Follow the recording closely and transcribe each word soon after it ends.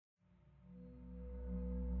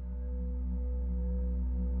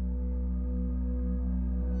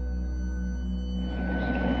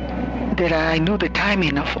that I knew the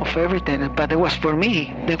timing of everything, but it was for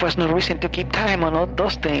me. There was no reason to keep time on all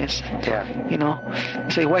those things. Yeah. You know,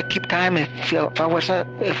 say why keep time if I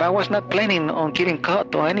was not planning on getting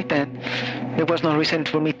caught or anything. There was no reason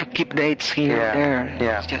for me to keep dates here and there.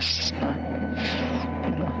 Yeah. It's just,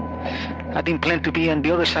 I didn't plan to be on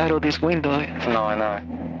the other side of this window. No, I know.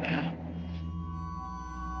 Yeah.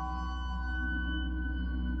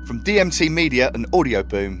 From DMT Media and Audio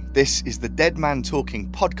Boom, this is the Dead Man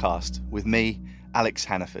Talking podcast with me, Alex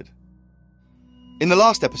Hannaford. In the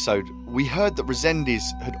last episode, we heard that Resendiz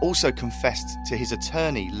had also confessed to his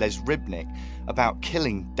attorney, Les Ribnick, about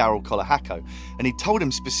killing Daryl Colahacco, and he told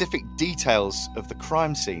him specific details of the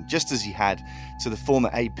crime scene, just as he had to the former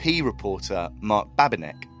AP reporter, Mark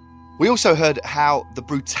Babinek. We also heard how the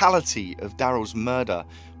brutality of Daryl's murder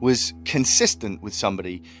was consistent with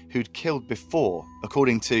somebody who'd killed before,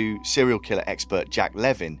 according to serial killer expert Jack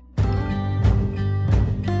Levin.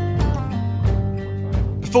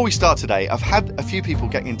 Before we start today, I've had a few people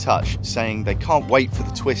get in touch saying they can't wait for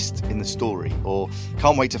the twist in the story or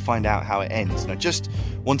can't wait to find out how it ends. And I just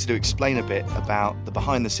wanted to explain a bit about the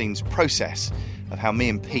behind-the-scenes process of how me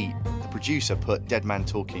and Pete, the producer, put Dead Man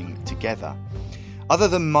Talking together. Other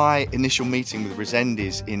than my initial meeting with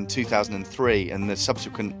Resendiz in 2003 and the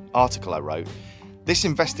subsequent article I wrote, this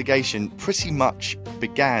investigation pretty much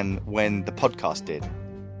began when the podcast did.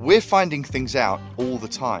 We're finding things out all the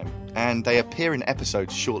time, and they appear in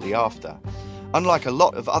episodes shortly after. Unlike a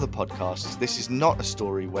lot of other podcasts, this is not a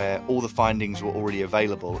story where all the findings were already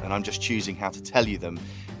available and I'm just choosing how to tell you them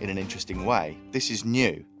in an interesting way. This is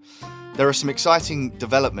new. There are some exciting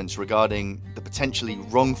developments regarding the potentially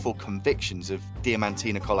wrongful convictions of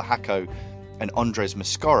Diamantina Colahacco and Andres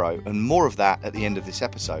Mascoro, and more of that at the end of this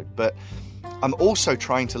episode. But I'm also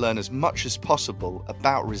trying to learn as much as possible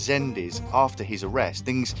about Resendiz after his arrest,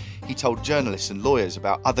 things he told journalists and lawyers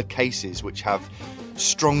about other cases which have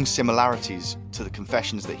strong similarities to the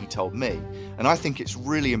confessions that he told me. And I think it's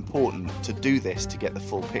really important to do this to get the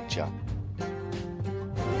full picture.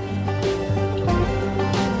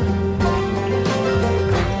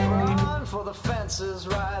 Fences,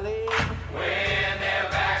 Riley, when their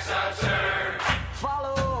backs are turned.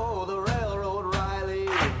 Follow the railroad, Riley,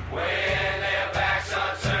 when their backs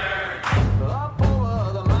are turned. Up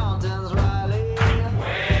over the mountains, Riley,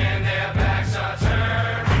 when their backs are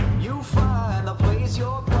turned. You find the place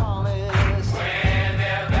you're promised, when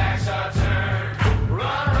their backs are turned.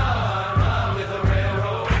 Run, run, run with the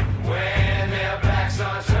railroad, when their backs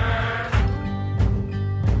are turned.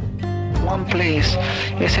 One place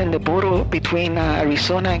is in the border between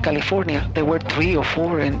Arizona and California. There were 3 or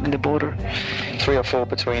 4 in the border. 3 or 4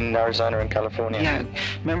 between Arizona and California. Yeah,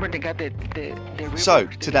 remember they got the So,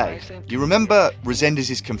 today, you remember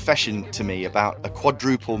Resendiz's confession to me about a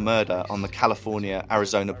quadruple murder on the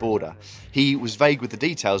California-Arizona border. He was vague with the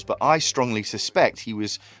details, but I strongly suspect he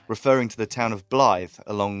was referring to the town of Blythe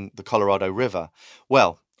along the Colorado River.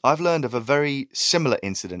 Well, I've learned of a very similar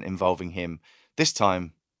incident involving him, this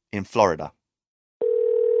time in Florida.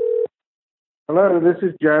 Hello, this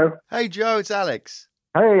is Joe. Hey, Joe, it's Alex.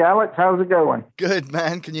 Hey, Alex, how's it going? Good,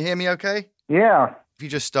 man. Can you hear me okay? Yeah. If you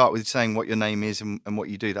just start with saying what your name is and what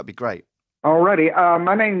you do, that'd be great. Alrighty.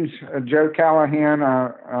 My name's Joe Callahan.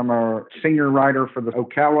 I'm a senior writer for the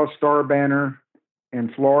Ocala Star Banner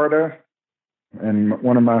in Florida. And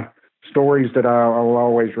one of my stories that I'll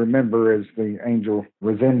always remember is the Angel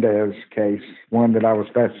Resendiz case, one that I was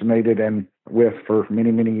fascinated with for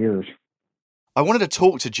many, many years. I wanted to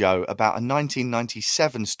talk to Joe about a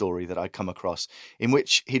 1997 story that I'd come across in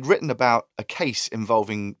which he'd written about a case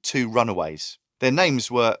involving 2 runaways. Their names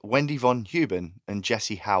were Wendy Von Huben and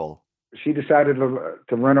Jessie Howell. She decided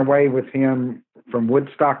to run away with him from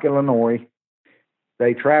Woodstock, Illinois.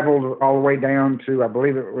 They traveled all the way down to, I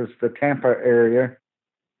believe it was the Tampa area,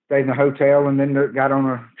 stayed in a hotel, and then got on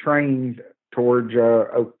a train towards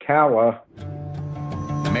Ocala.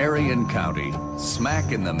 Marion County,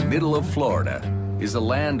 smack in the middle of Florida, is a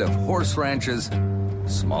land of horse ranches,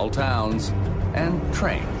 small towns, and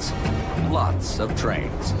trains. Lots of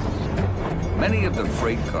trains. Many of the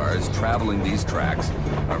freight cars traveling these tracks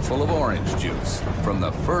are full of orange juice from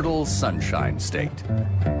the fertile Sunshine State.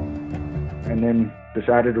 And then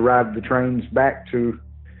decided to ride the trains back to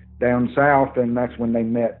down south, and that's when they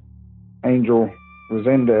met Angel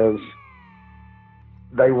Resendiz.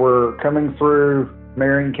 They were coming through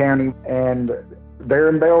Marion County, and there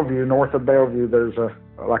in Bellevue, north of Bellevue, there's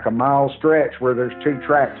a mile stretch where there's 2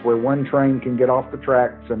 tracks where one train can get off the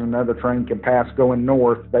tracks and another train can pass going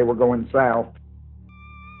north. They were going south.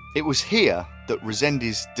 It was here that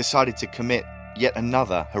Resendiz decided to commit yet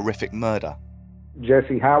another horrific murder.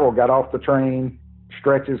 Jessie Howell got off the train,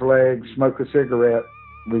 stretch his legs, smoke a cigarette.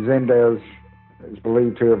 Resendez is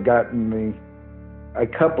believed to have gotten a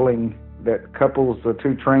coupling that couples the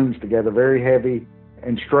two trains together, very heavy,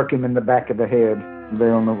 and struck him in the back of the head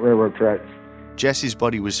there on the railroad tracks. Jesse's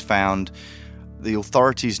body was found. The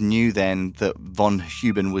authorities knew then that von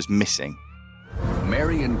Heuben was missing.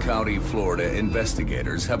 Marion County, Florida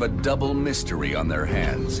investigators have a double mystery on their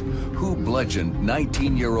hands. Who bludgeoned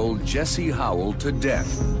 19-year-old Jesse Howell to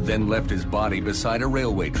death, then left his body beside a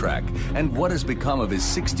railway track? And what has become of his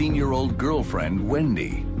 16-year-old girlfriend,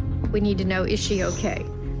 Wendy? We need to know, is she okay?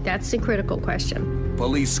 That's the critical question.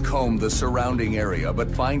 Police comb the surrounding area but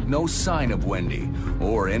find no sign of Wendy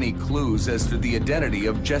or any clues as to the identity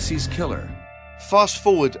of Jesse's killer. Fast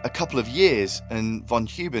forward a couple of years and von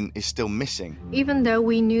Heuben is still missing. Even though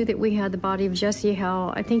we knew that we had the body of Jesse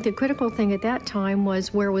Howell, I think the critical thing at that time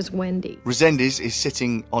was, where was Wendy? Resendez is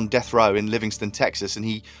sitting on death row in Livingston, Texas, and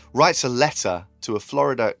he writes a letter to a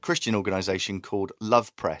Florida Christian organization called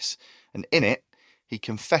Love Press, and in it, he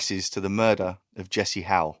confesses to the murder of Jesse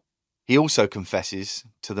Howell. He also confesses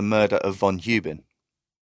to the murder of von Heuben.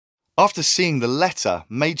 After seeing the letter,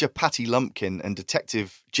 Major Patty Lumpkin and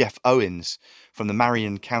Detective Jeff Owens from the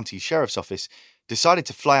Marion County Sheriff's Office decided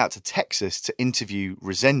to fly out to Texas to interview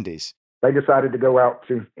Resendez. They decided to go out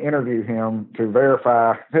to interview him to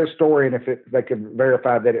verify his story and if they could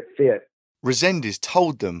verify that it fit. Resendez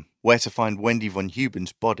told them where to find Wendy von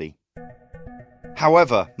Heuben's body.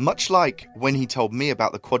 However, much like when he told me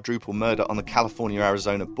about the quadruple murder on the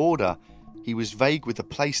California-Arizona border, he was vague with the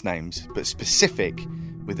place names, but specific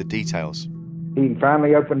with the details. He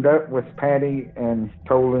finally opened up with Patty and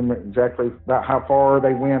told him exactly about how far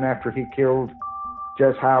they went after he killed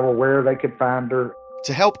Jess Howell, where they could find her.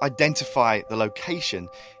 To help identify the location,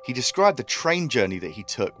 he described the train journey that he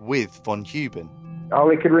took with von Heuben. All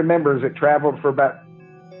he could remember is it traveled for about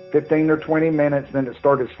 15 or 20 minutes, then it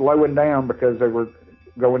started slowing down because they were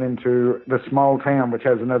going into the small town, which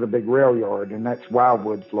has another big rail yard, and that's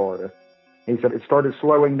Wildwood, Florida. He said it started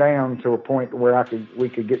slowing down to a point where we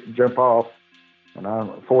could jump off, and I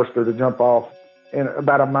forced her to jump off in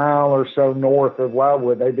about a mile or so north of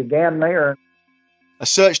Wildwood. They began there. A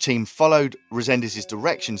search team followed Resendez's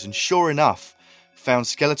directions and sure enough found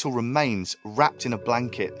skeletal remains wrapped in a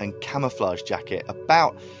blanket and camouflage jacket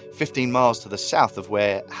about 15 miles to the south of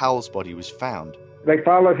where Howell's body was found. They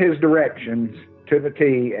followed his directions to the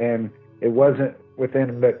T, and it wasn't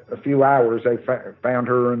within but a few hours they found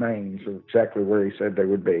her remains exactly where he said they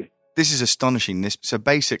would be. This is astonishing. So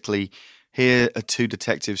basically, here are two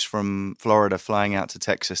detectives from Florida flying out to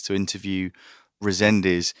Texas to interview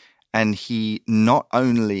Resendez, and he not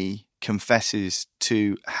only confesses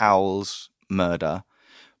to Howell's murder,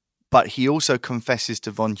 but he also confesses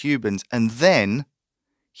to von Heuben's, and then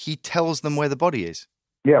he tells them where the body is.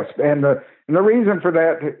 Yes, and the reason for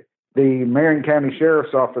that, the Marion County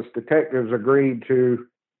Sheriff's Office detectives agreed to,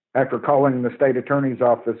 after calling the state attorney's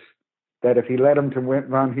office, that if he led them to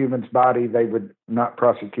von Heuben's body, they would not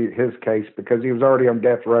prosecute his case because he was already on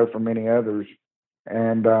death row for many others,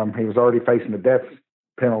 and he was already facing the death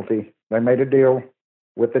penalty. They made a deal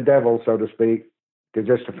with the devil, so to speak,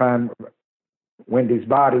 just to find Wendy's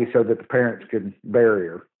body so that the parents could bury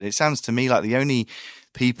her. It sounds to me like the only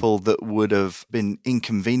people that would have been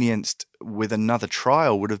inconvenienced with another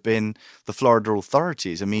trial would have been the Florida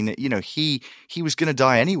authorities. I mean, you know, he was going to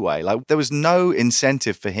die anyway. Like, there was no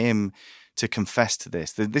incentive for him to confess to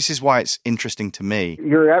this. This is why it's interesting to me.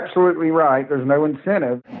 You're absolutely right. There's no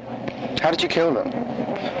incentive. How did you kill them?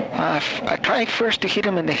 I tried first to hit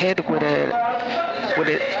him in the head with a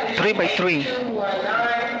 3x3.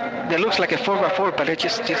 That looks like a 4x4, but it's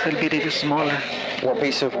just a little bit smaller. What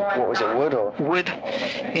was it, wood or? Wood,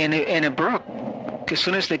 and it broke. As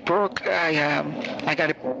soon as they broke, I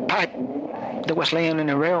got a pipe that was laying in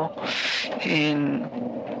a rail, and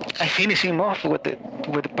I finished him off with the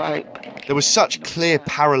pipe. There was such clear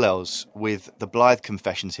parallels with the Blythe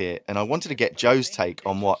confessions here, and I wanted to get Joe's take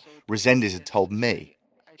on what Resendez had told me.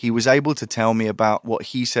 He was able to tell me about what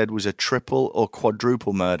he said was a triple or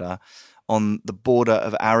quadruple murder on the border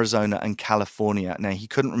of Arizona and California. Now, he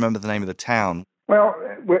couldn't remember the name of the town. Well,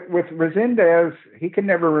 with Resendez, he could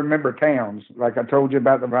never remember towns. Like I told you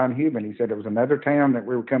about the von Heuben, he said it was another town that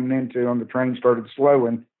we were coming into on the train started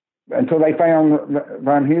slowing. Until they found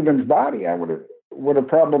von Heuben's body, I would have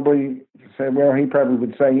probably said, well, he probably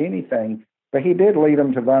would say anything. But he did lead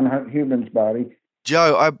them to von Heuben's body.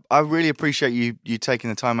 Joe, I really appreciate you taking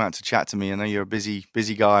the time out to chat to me. I know you're a busy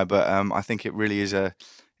guy, but I think it really is a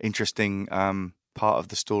interesting part of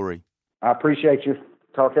the story. I appreciate you.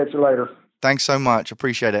 Talk at you later. Thanks so much.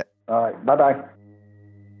 Appreciate it. All right. Bye-bye.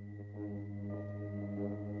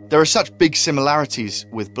 There are such big similarities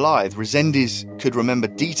with Blythe. Resendiz could remember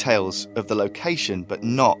details of the location, but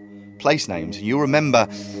not place names. You'll remember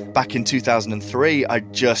back in 2003, I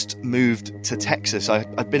just moved to Texas.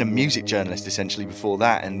 I'd been a music journalist essentially before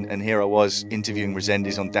that, and here I was interviewing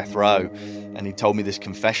Resendiz on death row, and he told me this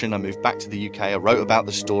confession. I moved back to the UK, I wrote about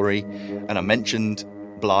the story, and I mentioned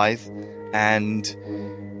Blythe, and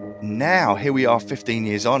now here we are 15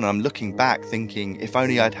 years on, and I'm looking back thinking, if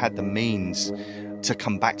only I'd had the means to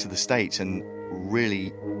come back to the States and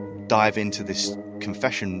really dive into this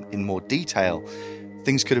confession in more detail,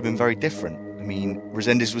 things could have been very different. I mean,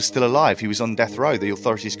 Resendiz was still alive. He was on death row. The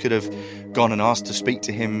authorities could have gone and asked to speak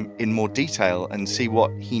to him in more detail and see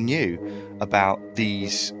what he knew about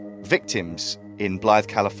these victims in Blythe,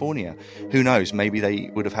 California. Who knows, maybe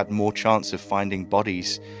they would have had more chance of finding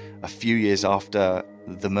bodies a few years after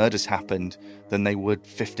the murders happened than they would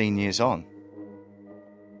 15 years on.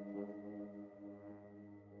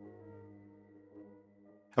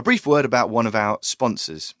 A brief word about one of our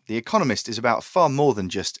sponsors. The Economist is about far more than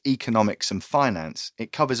just economics and finance.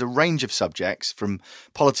 It covers a range of subjects from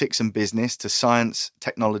politics and business to science,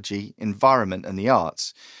 technology, environment and the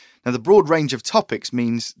arts. Now, the broad range of topics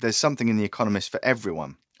means there's something in The Economist for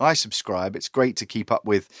everyone. I subscribe. It's great to keep up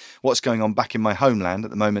with what's going on back in my homeland. At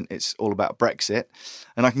the moment, it's all about Brexit,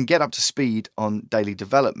 and I can get up to speed on daily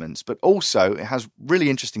developments, but also it has really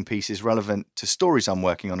interesting pieces relevant to stories I'm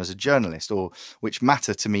working on as a journalist or which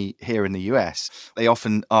matter to me here in the US. They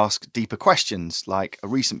often ask deeper questions, like a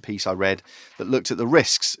recent piece I read that looked at the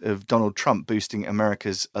risks of Donald Trump boosting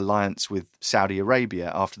America's alliance with Saudi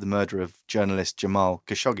Arabia after the murder of journalist Jamal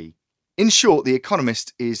Khashoggi. In short, The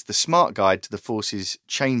Economist is the smart guide to the forces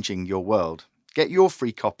changing your world. Get your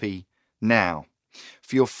free copy now.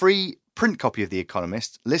 For your free print copy of The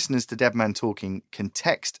Economist, listeners to Dead Man Talking can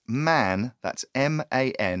text MAN, that's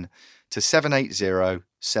M-A-N, to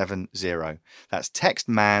 78070. That's text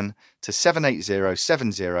MAN to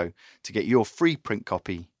 78070 to get your free print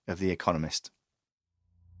copy of The Economist.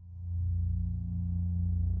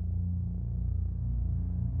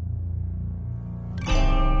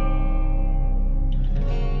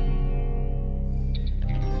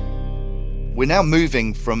 We're now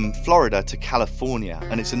moving from Florida to California,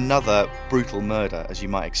 and it's another brutal murder, as you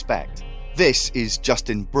might expect. This is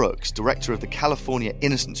Justin Brooks, director of the California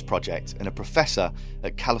Innocence Project and a professor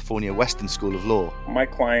at California Western School of Law. My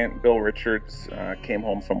client, Bill Richards, came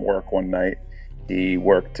home from work one night. He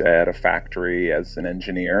worked at a factory as an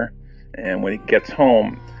engineer, and when he gets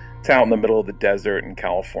home, it's out in the middle of the desert in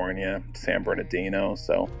California, San Bernardino,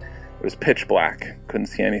 so it was pitch black, couldn't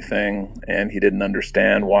see anything, and he didn't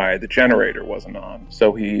understand why the generator wasn't on.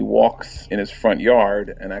 So he walks in his front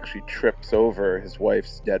yard and actually trips over his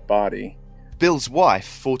wife's dead body. Bill's wife,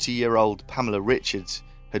 40-year-old Pamela Richards,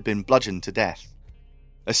 had been bludgeoned to death.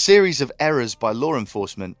 A series of errors by law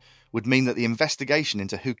enforcement would mean that the investigation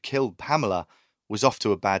into who killed Pamela was off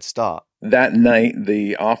to a bad start. That night,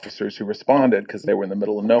 the officers who responded, because they were in the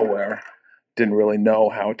middle of nowhere, didn't really know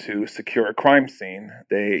how to secure a crime scene.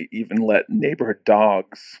 They even let neighborhood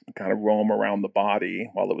dogs kind of roam around the body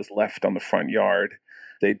while it was left on the front yard.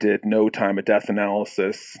 They did no time of death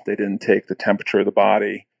analysis. They didn't take the temperature of the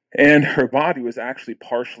body. And her body was actually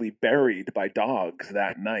partially buried by dogs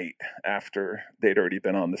that night after they'd already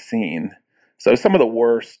been on the scene. So some of the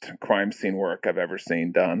worst crime scene work I've ever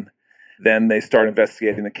seen done. Then they start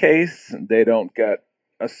investigating the case. They don't get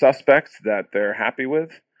a suspect that they're happy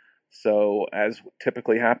with. So, as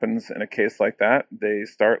typically happens in a case like that, they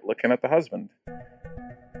start looking at the husband.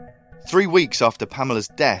 3 weeks after Pamela's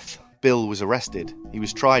death, Bill was arrested. He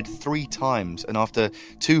was tried 3 times, and after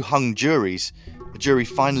 2 hung juries, the jury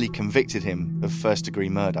finally convicted him of first-degree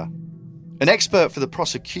murder. An expert for the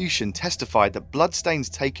prosecution testified that bloodstains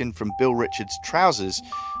taken from Bill Richards' trousers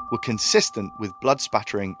were consistent with blood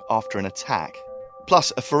spattering after an attack.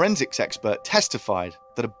 Plus, a forensics expert testified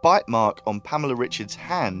that a bite mark on Pamela Richards'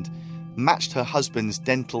 hand matched her husband's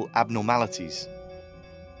dental abnormalities.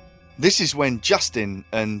 This is when Justin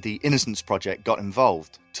and the Innocence Project got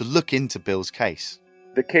involved to look into Bill's case.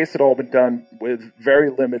 The case had all been done with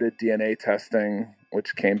very limited DNA testing,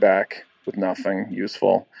 which came back with nothing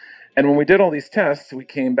useful. And when we did all these tests, we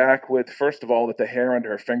came back with, first of all, that the hair under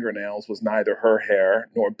her fingernails was neither her hair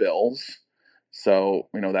nor Bill's. So,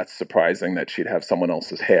 that's surprising that she'd have someone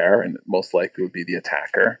else's hair, and most likely would be the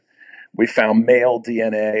attacker. We found male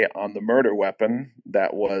DNA on the murder weapon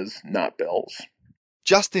that was not Bill's.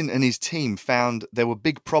 Justin and his team found there were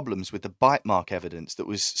big problems with the bite mark evidence that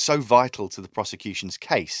was so vital to the prosecution's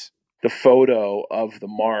case. The photo of the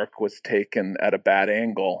mark was taken at a bad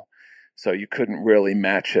angle, so you couldn't really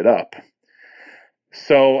match it up.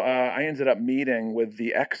 So I ended up meeting with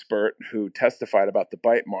the expert who testified about the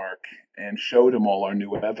bite mark and showed him all our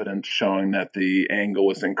new evidence showing that the angle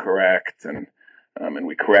was incorrect, and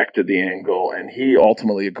we corrected the angle, and he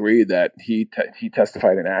ultimately agreed that he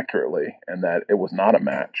testified inaccurately and that it was not a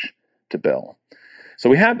match to Bill. So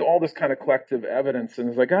we had all this kind of collective evidence, and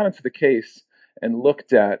as I got into the case and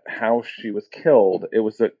looked at how she was killed, it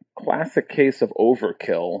was a classic case of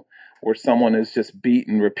overkill where someone is just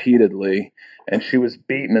beaten repeatedly, and she was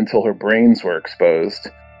beaten until her brains were exposed.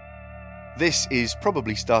 This is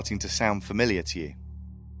probably starting to sound familiar to you.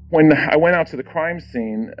 When I went out to the crime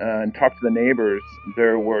scene and talked to the neighbors,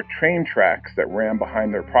 there were train tracks that ran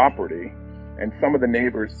behind their property, and some of the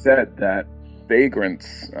neighbors said that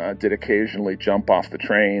vagrants did occasionally jump off the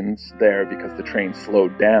trains there because the train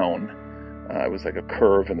slowed down. It was like a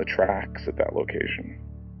curve in the tracks at that location.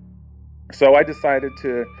 So I decided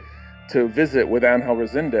to visit with Angel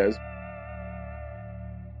Resendez.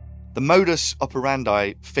 The modus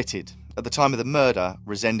operandi fitted. At the time of the murder,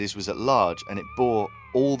 Resendez was at large, and it bore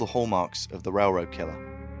all the hallmarks of the railroad killer.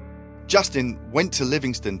 Justin went to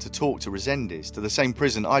Livingston to talk to Resendez, to the same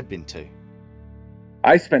prison I'd been to.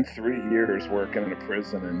 I spent 3 years working in a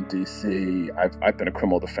prison in D.C. I've been a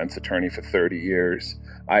criminal defense attorney for 30 years.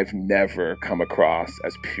 I've never come across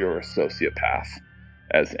as pure a sociopath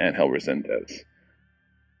as Angel Resendez.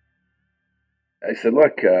 I said,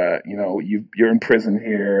 look, you're in prison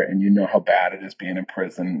here, and you know how bad it is being in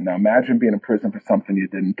prison. Now imagine being in prison for something you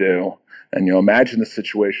didn't do. And, imagine the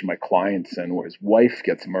situation my client's in where his wife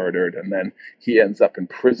gets murdered, and then he ends up in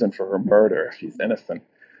prison for her murder if he's innocent.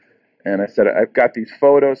 And I said, I've got these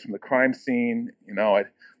photos from the crime scene. I'd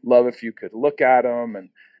love if you could look at them.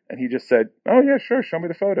 And he just said, oh, yeah, sure, show me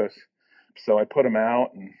the photos. So I put them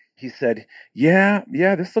out, and he said, yeah,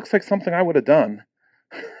 this looks like something I would have done.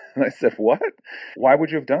 And I said, what? Why would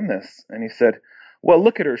you have done this? And he said, well,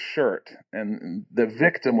 look at her shirt. And the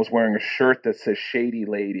victim was wearing a shirt that says Shady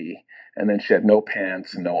Lady. And then she had no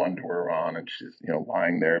pants and no underwear on. And she's,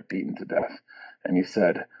 lying there beaten to death. And he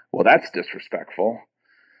said, well, that's disrespectful.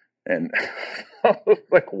 And I was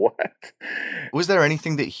like, what? Was there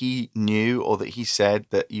anything that he knew or that he said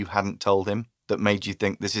that you hadn't told him that made you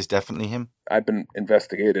think this is definitely him? I've been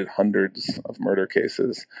investigated hundreds of murder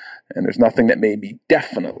cases, and there's nothing that made me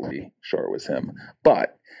definitely sure it was him.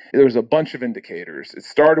 But there was a bunch of indicators. It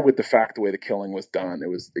started with the fact the way the killing was done. It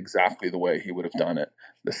was exactly the way he would have done it.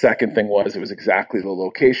 The second thing was it was exactly the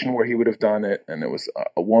location where he would have done it, and it was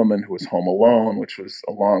a woman who was home alone, which was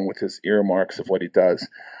along with his earmarks of what he does.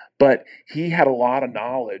 But he had a lot of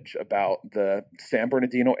knowledge about the San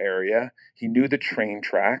Bernardino area. He knew the train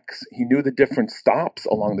tracks. He knew the different stops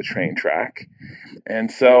along the train track.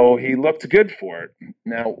 And so he looked good for it.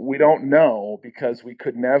 Now, we don't know because we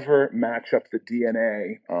could never match up the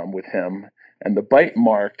DNA with him. And the bite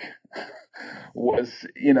mark was,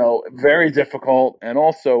 very difficult. And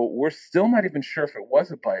also, we're still not even sure if it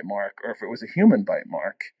was a bite mark or if it was a human bite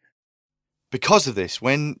mark. Because of this,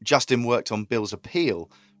 when Justin worked on Bill's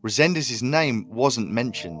appeal, Resendez's name wasn't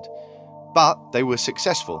mentioned. But they were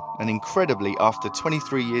successful, and incredibly, after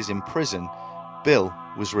 23 years in prison, Bill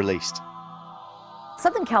was released.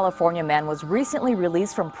 Southern California man was recently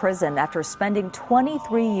released from prison after spending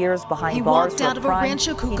 23 years behind bars. He walked out of a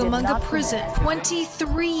Rancho Cucamonga prison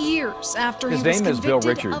 23 years after he was convicted. His name is Bill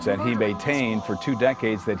Richards, and he maintained for 2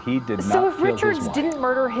 decades that he did not kill his wife. So if Richards didn't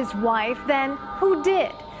murder his wife, then who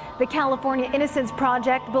did? The California Innocence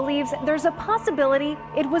Project believes there's a possibility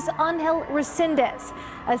it was Angel Resendez,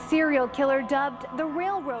 a serial killer dubbed the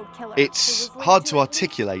Railroad Killer. It's hard to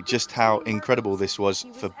articulate just how incredible this was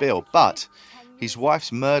for Bill, but his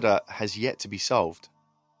wife's murder has yet to be solved.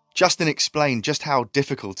 Justin explained just how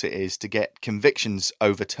difficult it is to get convictions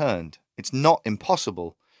overturned. It's not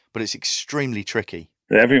impossible, but it's extremely tricky.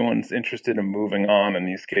 Everyone's interested in moving on in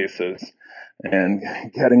these cases, and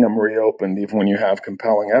getting them reopened, even when you have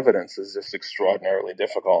compelling evidence, is just extraordinarily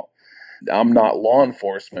difficult. I'm not law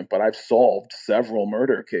enforcement, but I've solved several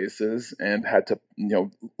murder cases and had to,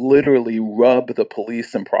 literally rub the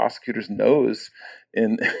police and prosecutors' nose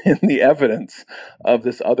in the evidence of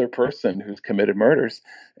this other person who's committed murders.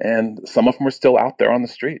 And some of them are still out there on the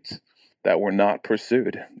streets that were not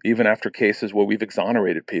pursued, even after cases where we've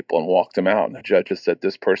exonerated people and walked them out. And the judge has said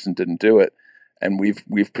this person didn't do it. And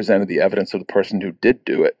we've presented the evidence of the person who did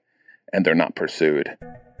do it, and they're not pursued.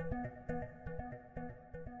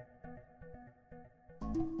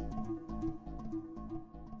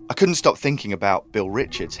 I couldn't stop thinking about Bill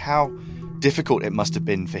Richards, how difficult it must have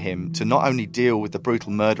been for him to not only deal with the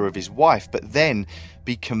brutal murder of his wife, but then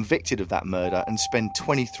be convicted of that murder and spend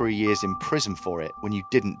 23 years in prison for it when you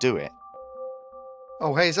didn't do it.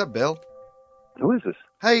 Oh, hey, is that Bill? Who is this?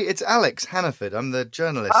 Hey, it's Alex Hannaford. I'm the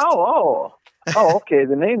journalist. Oh, okay.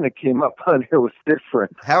 The name that came up on here was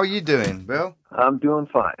different. How are you doing, Bill? I'm doing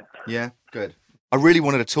fine. Yeah, good. I really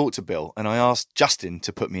wanted to talk to Bill, and I asked Justin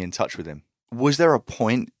to put me in touch with him. Was there a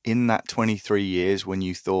point in that 23 years when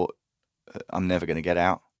you thought, I'm never going to get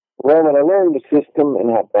out? Well, when I learned the system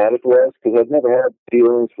and how bad it was, because I'd never had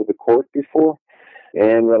dealings with the court before,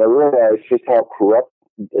 and when I realized just how corrupt,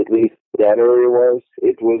 at least that area was,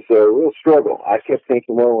 it was a real struggle. I kept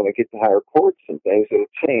thinking, well, when I get to higher courts and things, it'll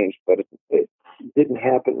change, but it didn't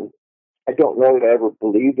happen. I don't know that I ever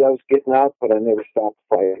believed I was getting out, but I never stopped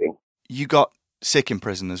fighting. You got sick in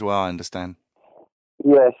prison as well, I understand.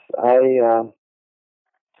 Yes, I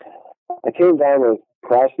came down with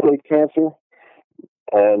prostate cancer,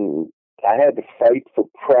 and I had to fight for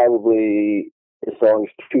probably as long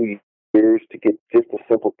as 2 years to get just a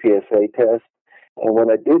simple PSA test. And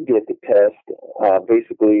when I did get the test,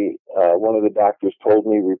 basically one of the doctors told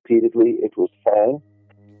me repeatedly it was fine.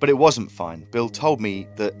 But it wasn't fine. Bill told me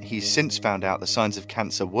that he's since found out the signs of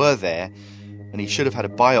cancer were there, and he should have had a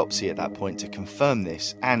biopsy at that point to confirm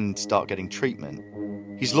this and start getting treatment.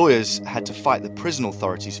 His lawyers had to fight the prison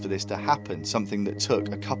authorities for this to happen, something that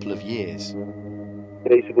took a couple of years.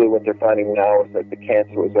 Basically what they're finding now is that the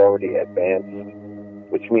cancer was already advanced,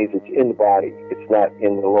 which means it's in the body. It's not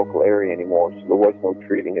in the local area anymore, so there was no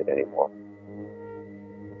treating it anymore.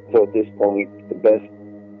 So at this point, the best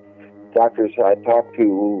doctors I talk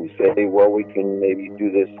to say, well, we can maybe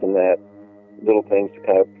do this and that, little things to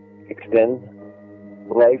kind of extend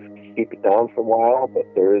life, keep it down for a while, but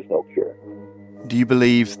there is no cure. Do you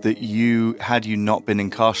believe that had you not been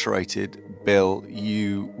incarcerated, Bill,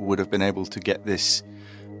 you would have been able to get this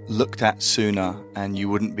looked at sooner and you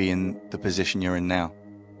wouldn't be in the position you're in now?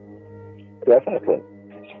 Definitely.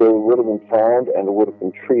 So it would have been found and it would have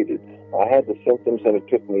been treated. I had the symptoms and it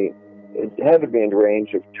had to be in the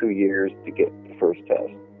range of 2 years to get the first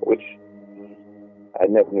test, which I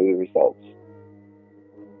never knew the results.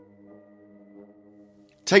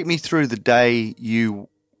 Take me through the day you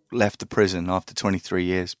left the prison after 23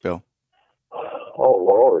 years, Bill. Oh,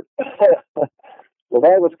 Lord. Well,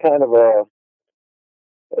 that was kind of a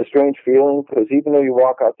strange feeling, because even though you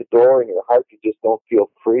walk out the door in your heart, you just don't feel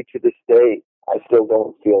free. To this day, I still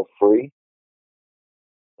don't feel free.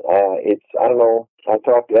 I don't know, I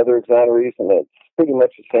talked to other exonerees, and it's pretty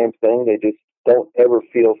much the same thing. They just don't ever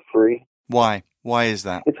feel free. Why? Why is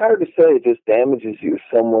that? It's hard to say. It just damages you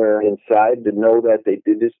somewhere inside to know that they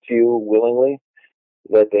did this to you willingly,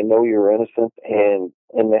 that they know you're innocent, and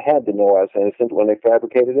they had to know I was innocent when they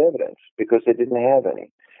fabricated evidence, because they didn't have any.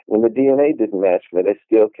 When the DNA didn't match me, they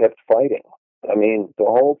still kept fighting. I mean, the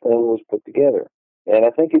whole thing was put together. And I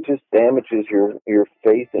think it just damages your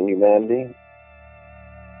faith in humanity.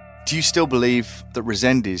 Do you still believe that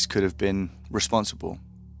Resendez could have been responsible?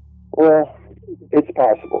 Well, it's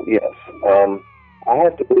possible, yes. I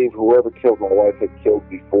have to believe whoever killed my wife had killed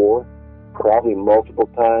before, probably multiple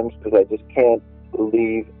times, because I just can't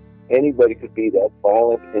believe anybody could be that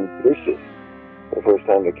violent and vicious the first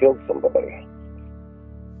time they killed somebody.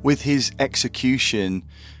 With his execution,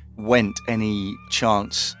 went any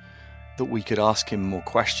chance that we could ask him more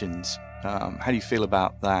questions? How do you feel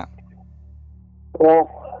about that?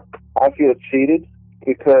 Well, I feel cheated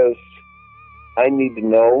because I need to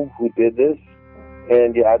know who did this,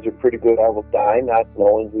 and the odds are pretty good I will die not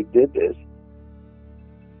knowing who did this.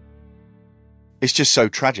 It's just so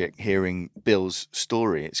tragic hearing Bill's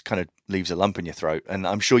story. It kind of leaves a lump in your throat, and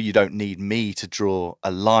I'm sure you don't need me to draw a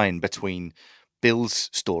line between Bill's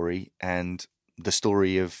story and the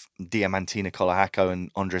story of Diamantina Colajaco and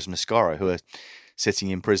Andres Mascaro, who are sitting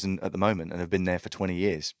in prison at the moment and have been there for 20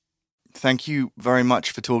 years. Thank you very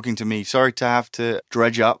much for talking to me. Sorry to have to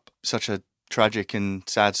dredge up such a tragic and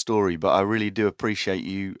sad story, but I really do appreciate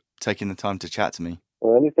you taking the time to chat to me.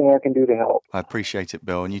 Well, anything I can do to help. I appreciate it,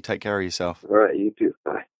 Bill, and you take care of yourself. All right, you too.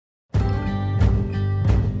 Bye.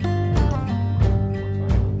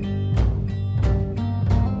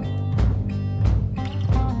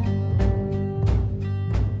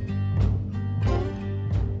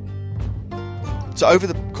 So over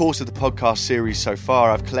the course of the podcast series so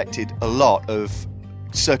far, I've collected a lot of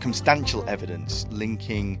circumstantial evidence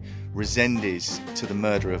linking Resendez to the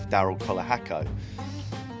murder of Daryl Colajaco.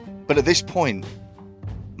 But at this point,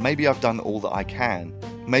 maybe I've done all that I can.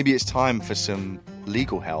 Maybe it's time for some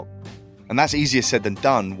legal help. And that's easier said than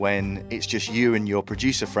done when it's just you and your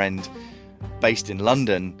producer friend based in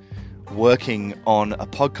London working on a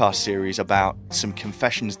podcast series about some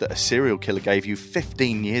confessions that a serial killer gave you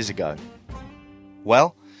 15 years ago.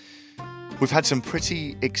 Well, we've had some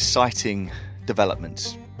pretty exciting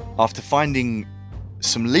developments. After finding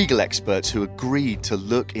some legal experts who agreed to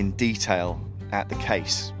look in detail at the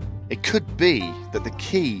case. It could be that the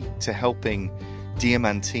key to helping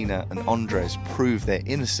Diamantina and Andres prove their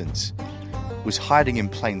innocence was hiding in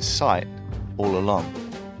plain sight all along.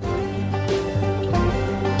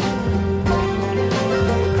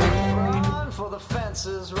 Run for the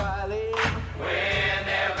fences, Riley. When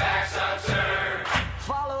their backs are turned.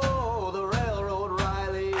 Follow the railroad,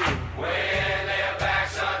 Riley. When their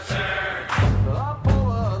backs are turned. Up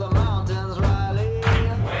over the mountains, Riley.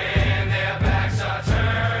 When their backs are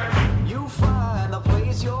turned. You find the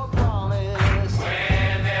place you're promised.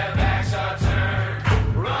 When their backs are turned.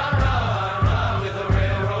 Run, run, run with the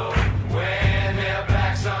railroad. When their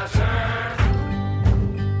backs are turned.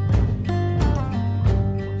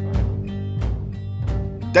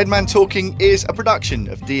 Dead Man Talking is a production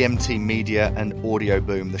of DMT Media and Audio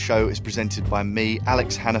Boom. The show is presented by me,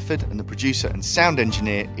 Alex Hannaford, and the producer and sound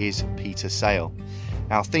engineer is Peter Sale.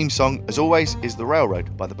 Our theme song, as always, is The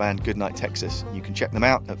Railroad by the band Goodnight Texas. You can check them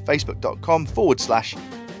out at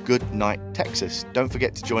facebook.com/Goodnight Texas. Don't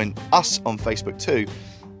forget to join us on Facebook too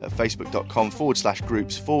at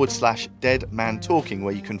facebook.com/groups/Dead Man Talking,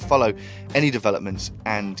 where you can follow any developments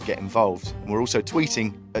and get involved. And we're also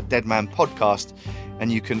tweeting at Dead Man Podcast, and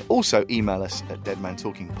you can also email us at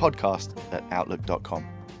deadmantalkingpodcast@outlook.com.